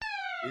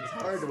It's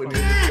hard when you're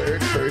the third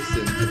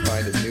person to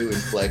find a new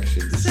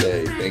inflection to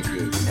say thank you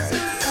and good night.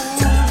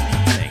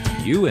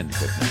 Thank you and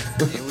good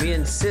night. And we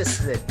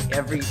insist that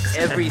every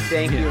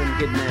thank you and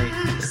good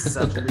night is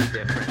subtly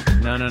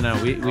different. No.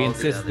 We All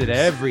insist the that others.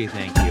 every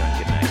thank you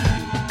and good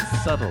night be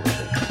subtle.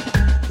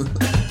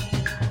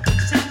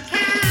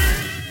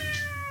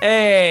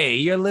 Hey,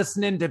 you're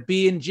listening to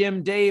B and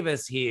Jim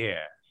Davis here.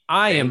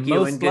 I am Thank you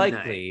and most good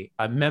likely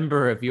a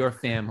member of your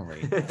family.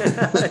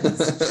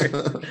 It's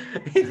true.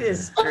 It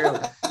is true.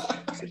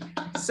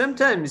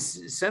 Sometimes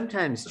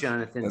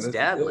Jonathan's That's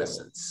dad good.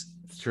 listens.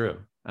 It's true.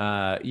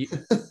 My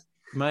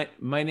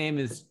name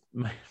is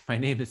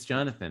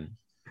Jonathan,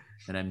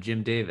 and I'm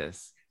Jim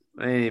Davis.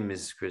 My name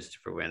is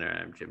Christopher Winter.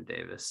 I'm Jim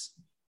Davis.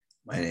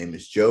 My name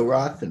is Joe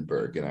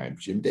Rothenberg, and I'm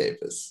Jim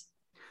Davis.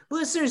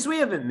 Listeners, we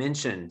haven't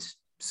mentioned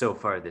so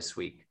far this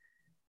week,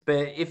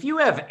 but if you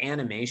have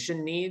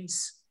animation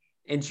needs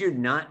and you're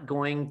not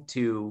going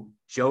to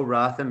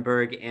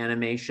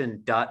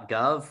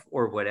joerothenberganimation.gov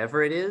or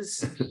whatever it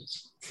is,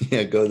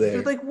 Yeah, go there.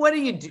 you're like, what are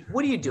you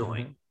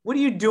doing? What are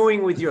you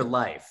doing with your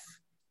life?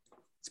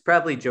 It's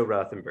probably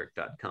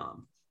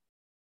joerothenberg.com.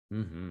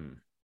 Mm-hmm.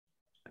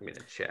 I'm going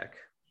to check.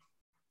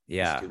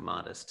 Yeah. It's too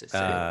modest to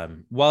say.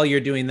 While you're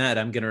doing that,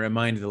 I'm going to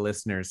remind the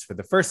listeners for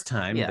the first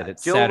time Yeah, that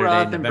it's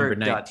Saturday, November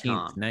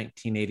joerothenberg.com. 19th,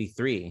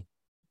 1983,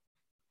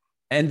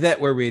 and that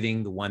we're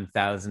reading the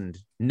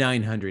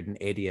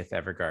 1980th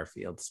ever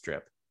Garfield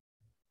strip.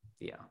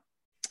 Yeah.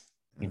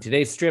 In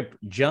today's strip,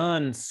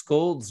 John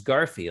scolds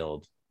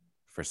Garfield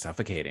for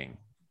suffocating.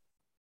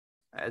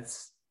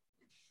 That's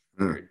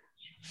Hmm. weird.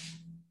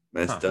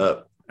 Messed Huh.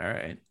 up. All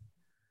right.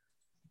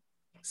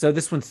 So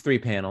this one's 3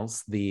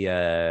 panels.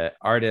 The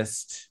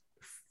artist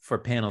for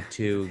panel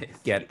 2 The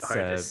gets,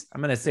 artist.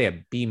 I'm going to say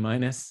a B-. All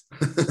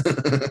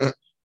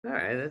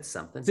right, that's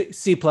something.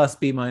 C plus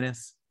B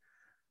minus.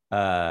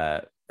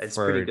 That's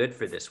pretty good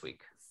for this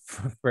week.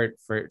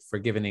 For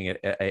giving it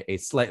a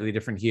slightly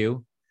different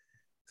hue.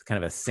 It's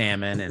kind of a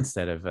salmon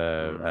instead of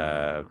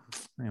I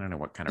don't know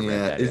what kind of red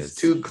Yeah, that it's is.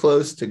 too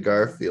close to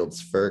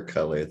Garfield's fur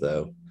color,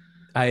 though.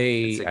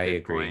 I That's a good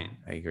agree. point.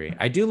 I agree.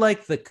 I do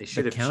like the They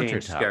should have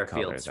changed countertop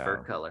Garfield's color, fur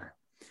though. color.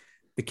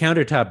 The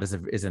countertop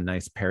is a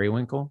nice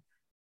periwinkle.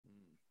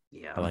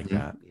 Yeah. I like Mhm.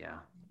 that. Yeah.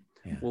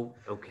 Yeah. Well,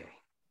 okay.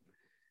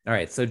 All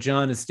right, so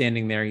John is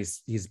standing there.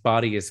 His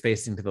body is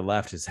facing to the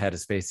left. His head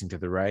is facing to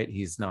the right.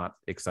 He's not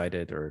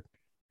excited or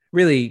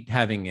really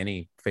having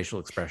any facial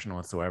expression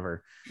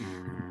whatsoever.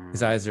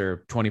 His eyes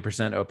are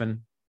 20%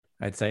 open,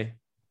 I'd say.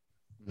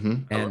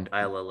 Mhm. And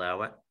I'll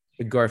allow it.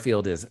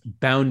 Garfield is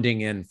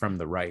bounding in from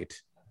the right.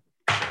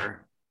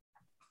 Sure.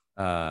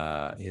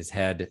 His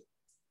head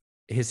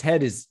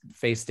is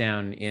face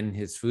down in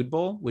his food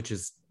bowl, which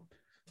is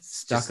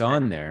stuck Just-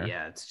 on there.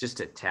 Yeah, it's just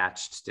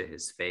attached to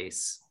his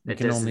face. We It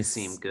can doesn't only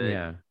seem good.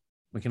 Yeah,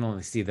 we can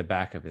only see the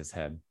back of his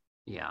head.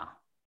 Yeah.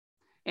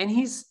 And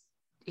he's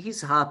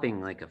hopping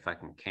like a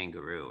fucking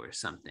kangaroo or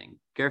something.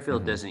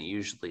 Garfield Mhm. doesn't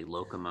usually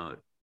locomote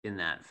in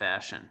that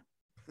fashion.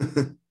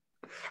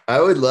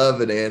 I would love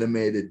an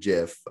animated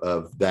GIF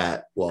of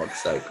that walk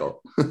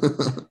cycle.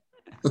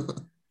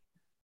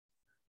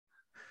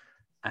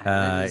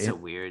 That is it- a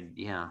weird,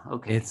 yeah.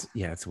 Okay.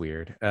 It's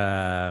weird.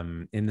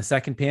 In the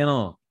second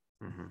panel,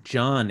 Mhm.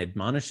 John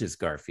admonishes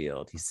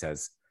Garfield. He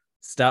says,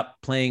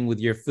 "Stop playing with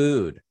your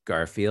food,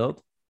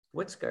 Garfield."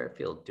 What's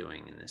Garfield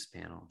doing in this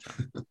panel,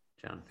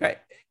 John? Right.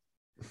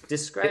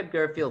 Describe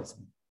Garfield's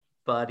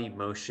body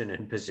motion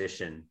and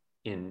position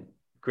in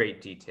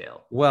great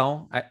detail.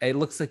 Well, it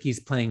looks like he's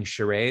playing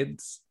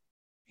charades.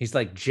 He's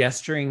like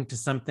gesturing to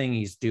something.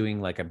 He's doing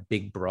like a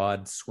big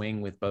broad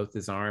swing with both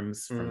his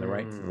arms from the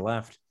right to the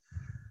left.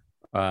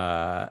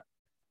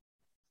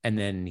 And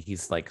then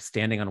he's like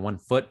standing on one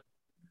foot,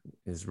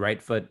 his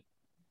right foot,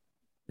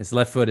 his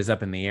left foot is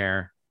up in the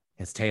air.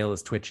 His tail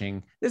is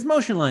twitching. There's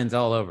motion lines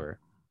all over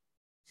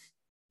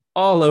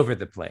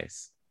the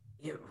place.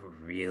 It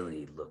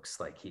really looks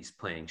like he's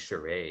playing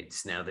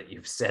charades now that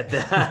you've said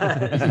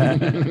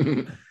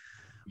that.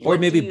 Or What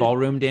maybe do you-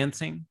 ballroom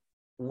dancing.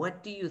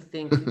 What do you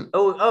think?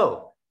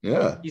 Oh,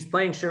 Yeah. he's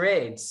playing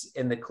charades,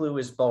 and the clue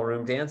is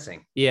ballroom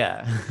dancing.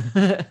 Yeah.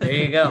 There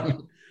you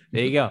go.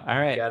 There you go. All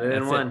right. Got it in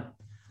That's one.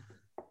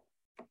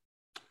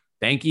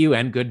 Thank you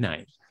and good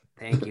night.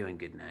 Thank you and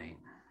good night.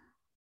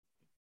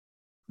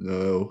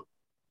 No.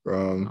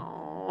 Wrong.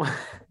 Oh,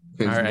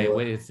 All right.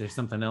 Wait, is there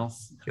something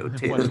else? Joe What-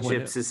 Taylor what-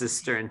 Chips is a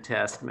stern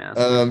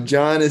taskmaster.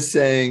 John is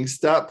saying,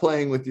 "Stop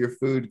playing with your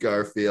food,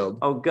 Garfield."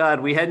 Oh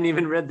God, we hadn't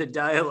even read the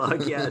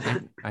dialogue yet.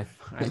 I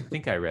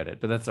think I read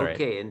it, but that's all right.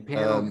 Okay, in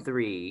panel Um,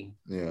 3,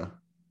 Yeah.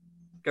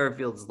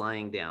 Garfield's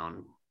lying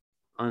down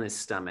on his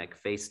stomach,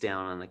 face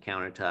down on the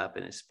countertop,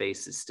 and his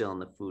face is still in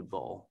the food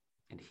bowl.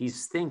 And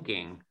he's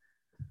thinking,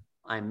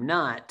 I'm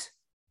not.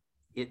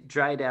 It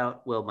dried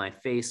out while my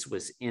face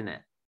was in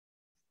it,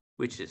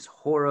 which is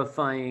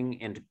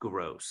horrifying and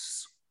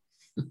gross.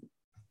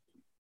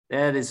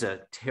 That is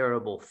a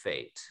terrible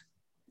fate.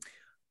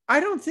 I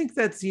don't think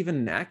that's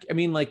even I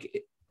mean,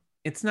 like,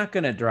 it's not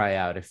going to dry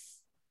out if,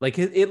 like,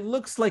 it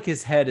looks like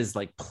his head is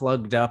like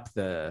plugged up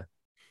the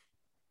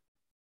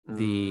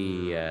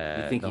You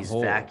think the he's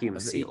hole. vacuum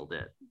sealed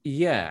it?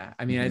 Yeah,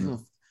 I mean, I Mhm.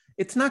 don't.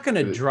 It's not going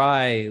to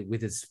dry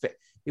with his face.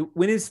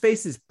 When his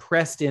face is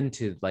pressed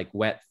into like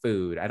wet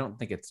food, I don't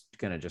think it's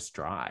going to just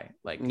dry.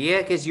 Like,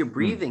 Yeah, because you're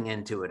breathing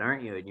into it,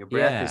 aren't you? And your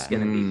breath is Yeah.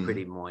 going to be Mm.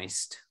 pretty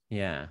moist.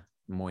 yeah,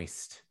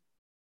 moist.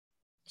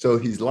 So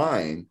he's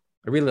lying.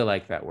 I really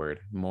like that word,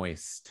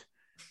 moist.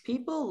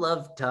 People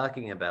love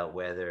talking about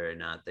whether or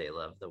not they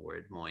love the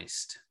word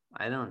moist.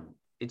 I don't.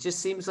 It just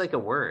seems like a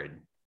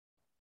word.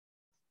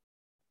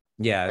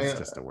 Yeah, it's I-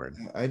 just a word.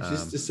 I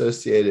just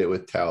associate it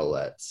with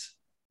towelettes.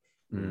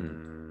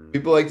 Mm.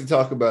 People like to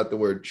talk about the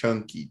word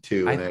chunky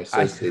too, and I I-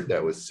 associate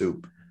that with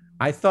soup.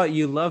 I thought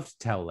you loved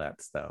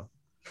towelettes, though.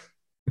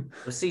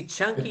 Well, see,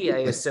 chunky I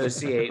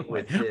associate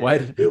with the, why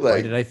like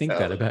did I think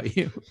that towelettes. about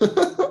you?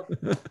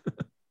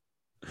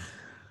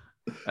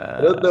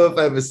 I don't know if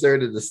I've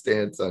asserted a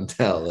stance on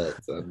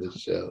towelettes on this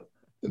show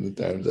in the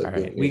times I've All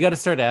been right, here. we got to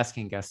start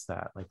asking guests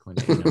that, like when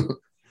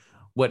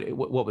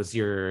what was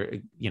your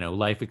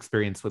life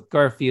experience with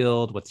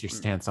Garfield? What's your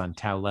stance on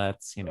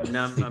towelettes? I'm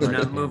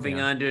not moving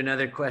on to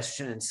another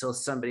question until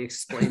somebody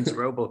explains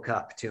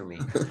RoboCop to me.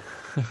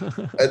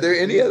 Are there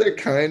any other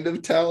kind of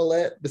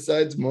towelette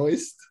besides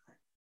moist?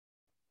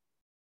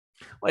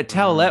 Well, a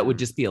towelette would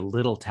just be a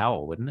little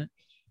towel, wouldn't it?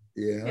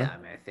 Yeah. Yeah, I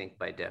mean, I think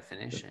by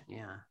definition,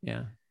 yeah.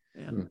 Yeah.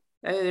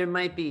 There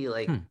might be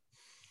like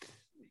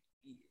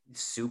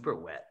super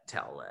wet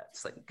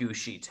towelettes, like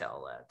Gucci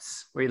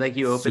towelettes, where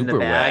you open the Super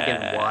bag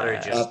wet. and water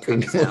just Up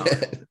and comes out.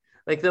 wet.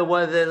 Like the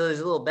one those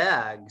little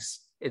bags.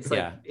 It's like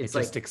Yeah, it's it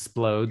just like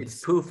explodes.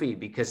 it's poofy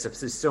because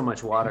there's so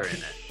much water in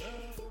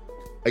it.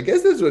 I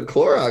guess that's what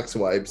Clorox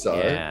wipes are.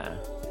 Yeah.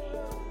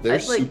 They're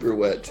I'd like- super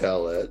wet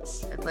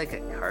towelettes. I'd like a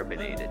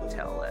carbonated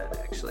towelette,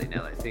 actually.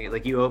 Now that I think,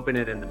 like, you open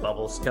it and the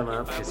bubbles come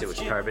up because it was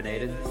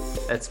carbonated.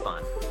 That's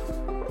fun.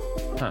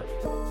 Huh.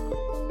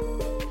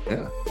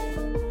 Yeah.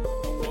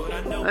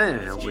 I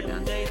don't know. We're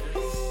done. Yeah.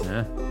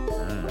 I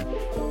don't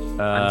know.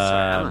 I'm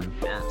sorry. I'm a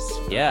mess.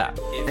 Yeah.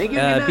 Thank you.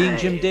 Good Being night.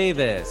 Jim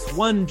Davis,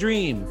 one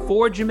dream,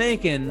 4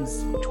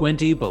 Jamaicans,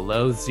 20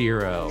 below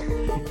zero.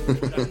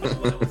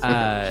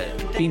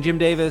 Being Jim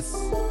Davis,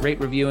 rate,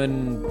 review,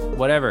 and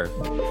whatever.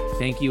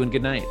 Thank you and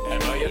good night.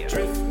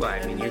 Well,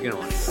 I mean, you're gonna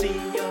want to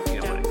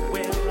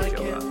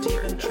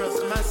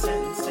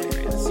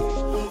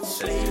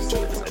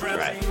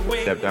Right.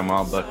 Except I'm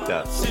all booked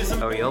up.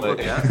 Oh, you'll book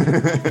up.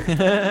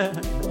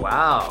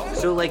 Wow.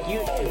 So, like,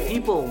 if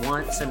people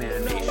want some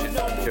animation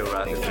from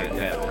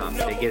JoeRocketFan.com,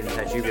 they get in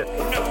touch. You go.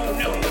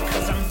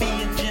 Cause I'm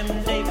being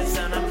Jim Davis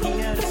and I'm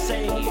here to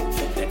say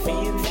that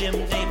being Jim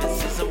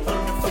Davis is a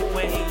wonderful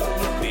way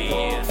to be.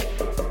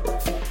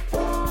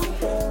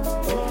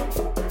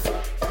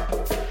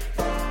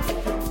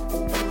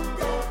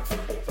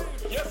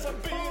 Yes, I'm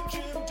being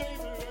Jim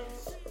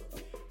Davis.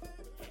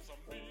 Yes, I'm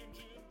being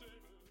Jim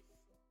Davis.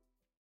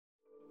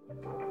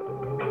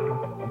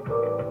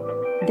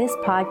 This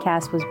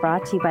podcast was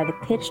brought to you by the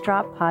Pitch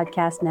Drop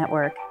Podcast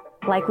Network.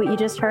 Like what you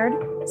just heard?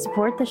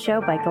 Support the show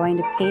by going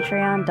to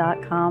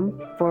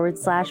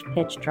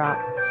patreon.com/pitch drop.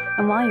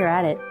 And while you're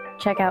at it,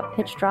 check out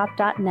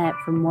pitchdrop.net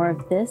for more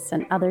of this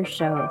and other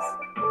shows.